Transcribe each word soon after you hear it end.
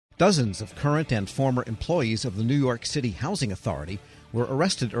Dozens of current and former employees of the New York City Housing Authority were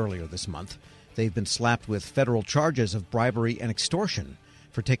arrested earlier this month. They've been slapped with federal charges of bribery and extortion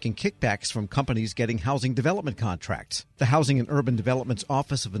for taking kickbacks from companies getting housing development contracts. The Housing and Urban Development's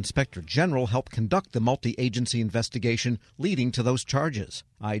Office of Inspector General helped conduct the multi-agency investigation leading to those charges.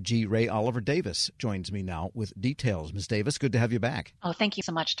 IG Rae Oliver Davis joins me now with details. Ms. Davis, good to have you back. Oh, thank you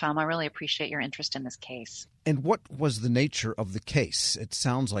so much, Tom. I really appreciate your interest in this case. And what was the nature of the case? It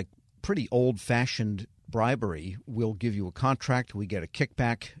sounds like pretty old-fashioned bribery. We'll give you a contract, we get a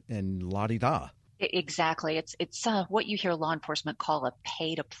kickback, and la-di-da. Exactly. It's what you hear law enforcement call a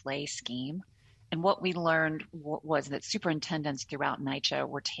pay-to-play scheme. And what we learned was that superintendents throughout NYCHA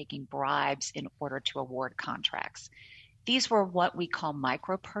were taking bribes in order to award contracts. These were what we call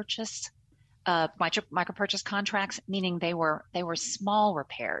micro-purchase contracts, meaning they were small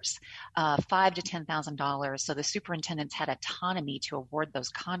repairs, $5,000 to $10,000. So the superintendents had autonomy to award those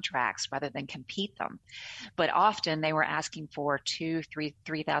contracts rather than compete them. But often they were asking for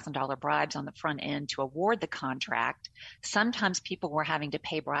 $3,000 bribes on the front end to award the contract. Sometimes people were having to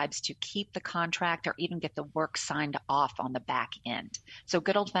pay bribes to keep the contract or even get the work signed off on the back end. So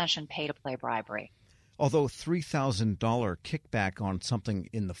good old-fashioned pay-to-play bribery. Although $3,000 kickback on something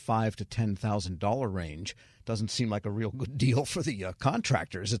in the $5,000 to $10,000 range doesn't seem like a real good deal for the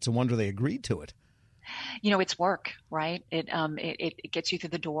contractors. It's a wonder they agreed to it. You know, it's work, right? It gets you through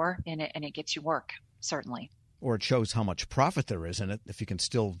the door and it gets you work, certainly. Or it shows how much profit there is in it if you can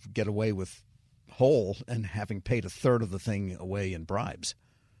still get away with whole and having paid a third of the thing away in bribes.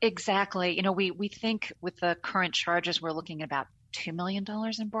 Exactly. You know, we think with the current charges, we're looking at about $2 million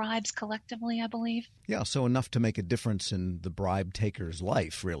in bribes collectively, I believe. Yeah, so enough to make a difference in the bribe taker's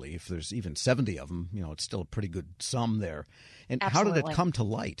life, really. If there's even 70 of them, you know, it's still a pretty good sum there. And Absolutely. How did it come to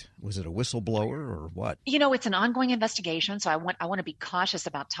light? Was it a whistleblower or what? You know, it's an ongoing investigation, so I want to be cautious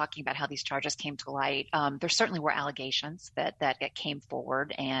about talking about how these charges came to light. There certainly were allegations that came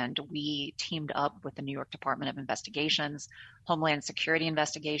forward, and we teamed up with the New York Department of Investigations, Homeland Security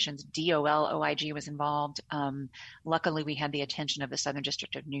Investigations, DOL, OIG was involved. Luckily, we had the attention of the Southern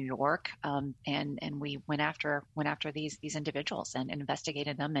District of New York, and we went after these individuals and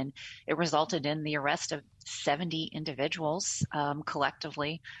investigated them, and it resulted in the arrest of 70 individuals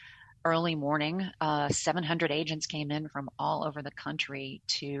collectively. Early morning, 700 agents came in from all over the country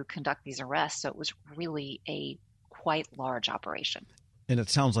to conduct these arrests, so it was really a quite large operation. And it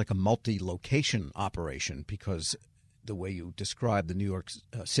sounds like a multi-location operation because the way you describe the New York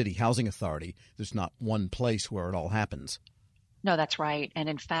City Housing Authority, there's not one place where it all happens. No, that's right. And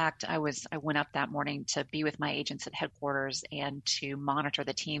in fact, I went up that morning to be with my agents at headquarters and to monitor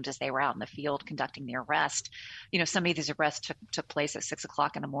the teams as they were out in the field conducting the arrest. You know, some of these arrests took place at 6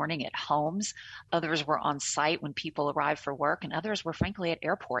 o'clock in the morning at homes. Others were on site when people arrived for work, and others were frankly at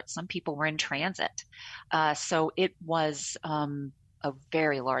airports. Some people were in transit. So it was a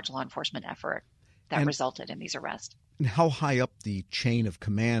very large law enforcement effort that resulted in these arrests. And how high up the chain of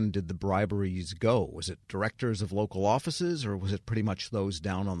command did the briberies go? Was it directors of local offices, or was it pretty much those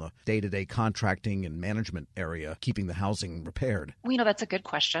down on the day-to-day contracting and management area, keeping the housing repaired? Well, you know, that's a good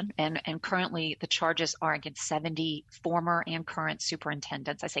question. And currently the charges are against 70 former and current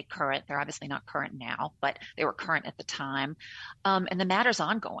superintendents. I say current. They're obviously not current now, but they were current at the time. And the matter's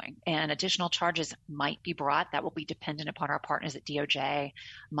ongoing, and additional charges might be brought. That will be dependent upon our partners at DOJ.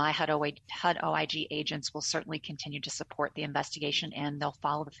 My HUD OIG agents will certainly continue to support the investigation, and they'll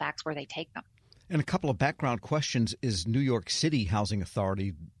follow the facts where they take them. And a couple of background questions. Is New York City Housing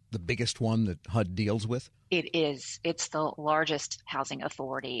Authority the biggest one that HUD deals with? It is. It's the largest housing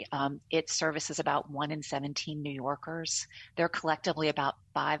authority. It services about 1 in 17 New Yorkers. There are collectively about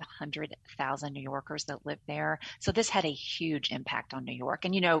 500,000 New Yorkers that live there. So this had a huge impact on New York.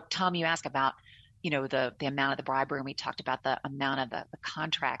 And, you know, Tom, you asked about the amount of the bribery, and we talked about the amount of the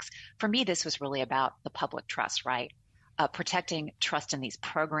contracts. For me, this was really about the public trust, right? Protecting trust in these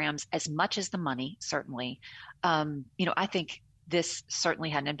programs as much as the money, certainly. I think this certainly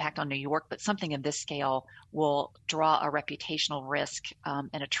had an impact on New York, but something of this scale will draw a reputational risk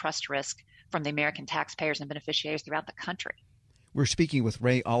and a trust risk from the American taxpayers and beneficiaries throughout the country. We're speaking with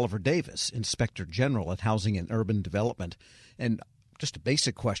Rae Oliver Davis, Inspector General at Housing and Urban Development. And just a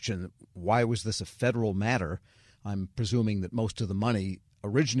basic question, why was this a federal matter? I'm presuming that most of the money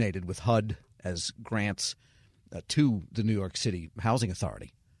originated with HUD as grants to the New York City Housing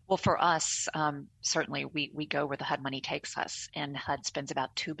Authority. Well, for us, certainly we go where the HUD money takes us, and HUD spends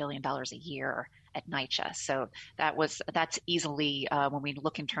about $2 billion a year at NYCHA. So that's easily, when we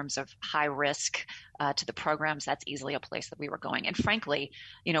look in terms of high risk to the programs, that's easily a place that we were going. And frankly,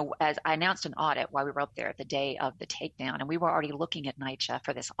 as I announced an audit while we were up there the day of the takedown, and we were already looking at NYCHA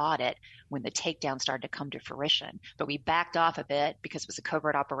for this audit when the takedown started to come to fruition. But we backed off a bit because it was a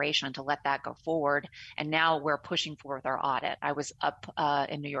covert operation to let that go forward. And now we're pushing forward with our audit. I was up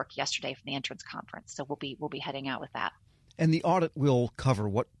in New York yesterday for the entrance conference, so we'll be heading out with that. And the audit will cover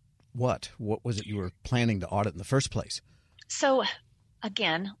what was it you were planning to audit in the first place? So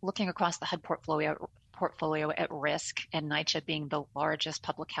again, looking across the HUD portfolio at risk, and NYCHA being the largest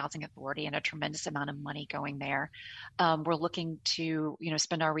public housing authority and a tremendous amount of money going there, we're looking to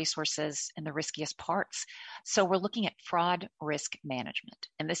spend our resources in the riskiest parts. So we're looking at fraud risk management,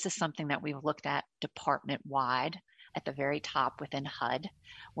 and this is something that we've looked at department wide at the very top within HUD.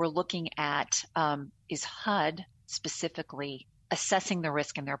 We're looking at is HUD specifically assessing the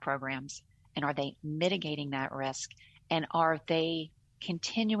risk in their programs, and are they mitigating that risk, and are they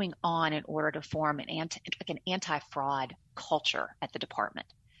continuing on in order to form an anti-fraud culture at the department.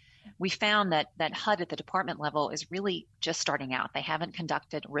 We found that HUD at the department level is really just starting out. They haven't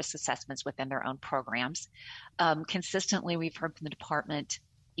conducted risk assessments within their own programs. Consistently, we've heard from the department,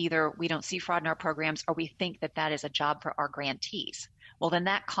 either we don't see fraud in our programs or we think that is a job for our grantees. Well, then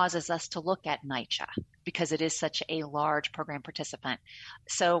that causes us to look at NYCHA because it is such a large program participant.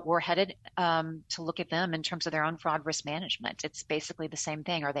 So we're headed to look at them in terms of their own fraud risk management. It's basically the same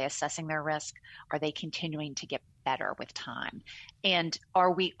thing. Are they assessing their risk? Are they continuing to get better with time? And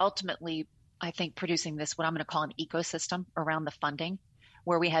are we ultimately, I think, producing this, what I'm going to call an ecosystem around the funding,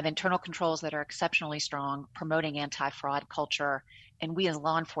 where we have internal controls that are exceptionally strong, promoting anti-fraud culture, and we as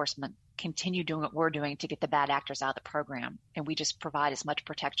law enforcement continue doing what we're doing to get the bad actors out of the program, and we just provide as much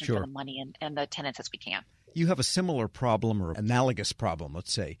protection for the money and the tenants as we can. You have a similar problem, or analogous problem,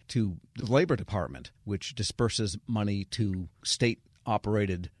 let's say, to the Labor Department, which disperses money to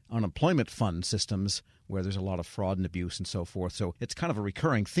state-operated unemployment fund systems where there's a lot of fraud and abuse and so forth. So it's kind of a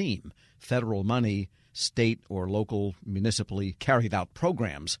recurring theme. Federal money, state or local municipally carried out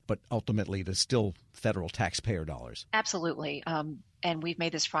programs, but ultimately it is still federal taxpayer dollars. Absolutely. And we've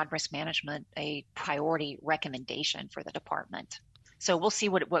made this fraud risk management a priority recommendation for the department. So we'll see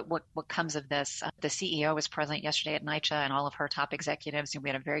what comes of this. The CEO was present yesterday at NYCHA and all of her top executives, and we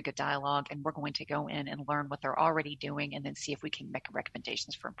had a very good dialogue, and we're going to go in and learn what they're already doing and then see if we can make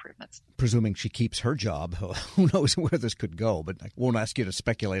recommendations for improvements. Presuming she keeps her job, who knows where this could go, but I won't ask you to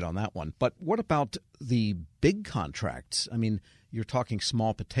speculate on that one. But what about the big contracts? I mean, you're talking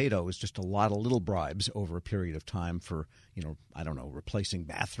small potatoes, just a lot of little bribes over a period of time for, replacing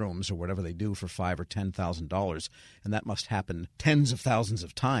bathrooms or whatever they do for $5,000 or $10,000. And that must happen tens of thousands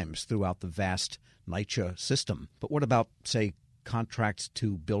of times throughout the vast NYCHA system. But what about, say, contracts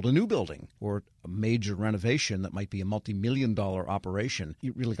to build a new building or a major renovation that might be a multi-million-dollar operation?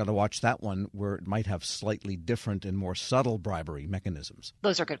 You really got to watch that one where it might have slightly different and more subtle bribery mechanisms.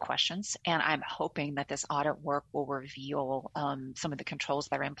 Those are good questions, and I'm hoping that this audit work will reveal some of the controls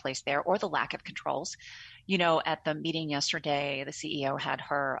that are in place there, or the lack of controls. At the meeting yesterday, the CEO had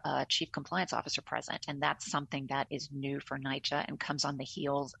her chief compliance officer present, and that's something that is new for NYCHA and comes on the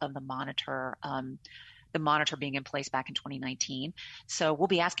heels of the monitor being in place back in 2019. So we'll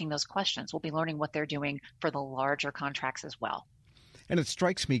be asking those questions. We'll be learning what they're doing for the larger contracts as well. And it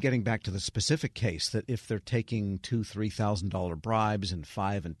strikes me, getting back to the specific case, that if they're taking $2,000, $3,000 bribes in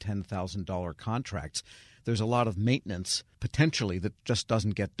 $5,000 and $10,000 contracts, there's a lot of maintenance potentially that just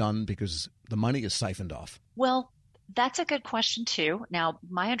doesn't get done because the money is siphoned off. Well, that's a good question too. Now,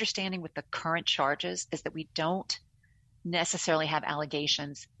 my understanding with the current charges is that we don't necessarily have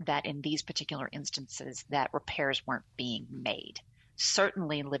allegations that in these particular instances that repairs weren't being made.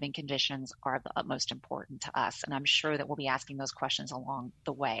 Certainly living conditions are the utmost important to us, and I'm sure that we'll be asking those questions along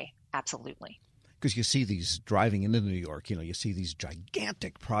the way. Absolutely. Because you see these driving into New York, you see these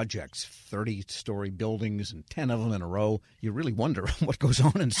gigantic projects, 30-story buildings and 10 of them in a row. You really wonder what goes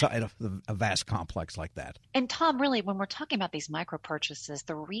on inside of a vast complex like that. And Tom, really, when we're talking about these micro purchases,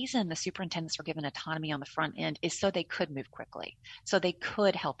 the reason the superintendents were given autonomy on the front end is so they could move quickly, so they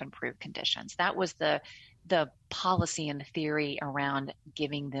could help improve conditions. That was the policy and the theory around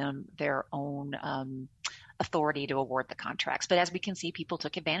giving them their own authority to award the contracts. But as we can see, people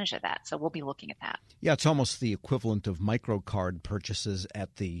took advantage of that. So we'll be looking at that. Yeah, it's almost the equivalent of microcard purchases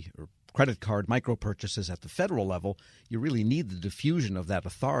or credit card micro purchases at the federal level. You really need the diffusion of that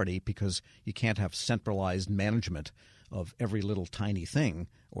authority because you can't have centralized management of every little tiny thing,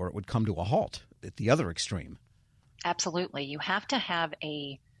 or it would come to a halt at the other extreme. Absolutely. You have to have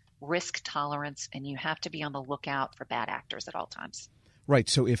a risk tolerance, and you have to be on the lookout for bad actors at all times. Right.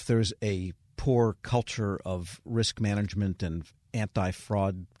 So if there's a poor culture of risk management and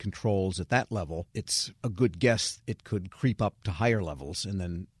anti-fraud controls at that level, it's a good guess it could creep up to higher levels. And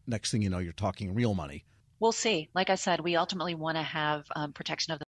then next thing you know, you're talking real money. We'll see. Like I said, we ultimately want to have protection of the